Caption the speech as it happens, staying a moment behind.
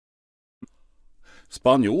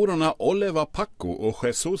Spanjorerna Oliver Paco och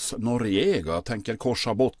Jesus Noriega tänker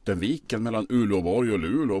korsa Bottenviken mellan Uleåborg och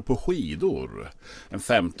Luleå på skidor. En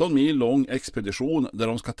 15 mil lång expedition där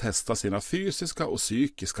de ska testa sina fysiska och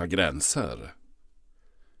psykiska gränser.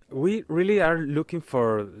 We really are looking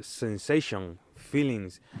for sensation,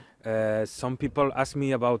 feelings. Some people ask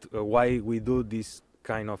me about why we do this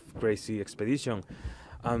kind of crazy expedition.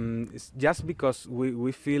 It's just because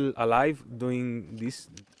we feel alive doing this.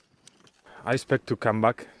 I expect to come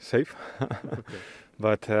back safe, Okay.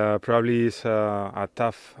 but probably it's a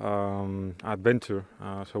tough adventure.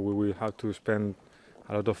 So we will have to spend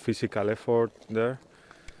a lot of physical effort there.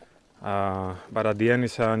 But at the end,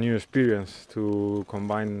 it's a new experience to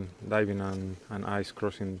combine diving and ice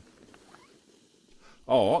crossing.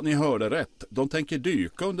 Ja, ni hörde rätt. De tänker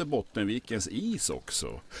dyka under Bottenvikens is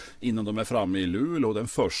också, innan de är framme i Luleå den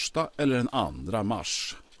 1 eller den 2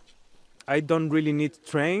 mars. I don't really need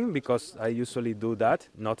train because I usually do that,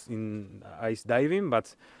 not in ice diving,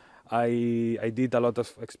 but I did a lot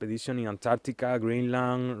of expedition in Antarctica,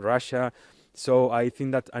 Greenland, Russia, so I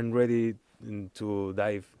think that I'm ready to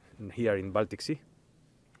dive here in Baltic Sea.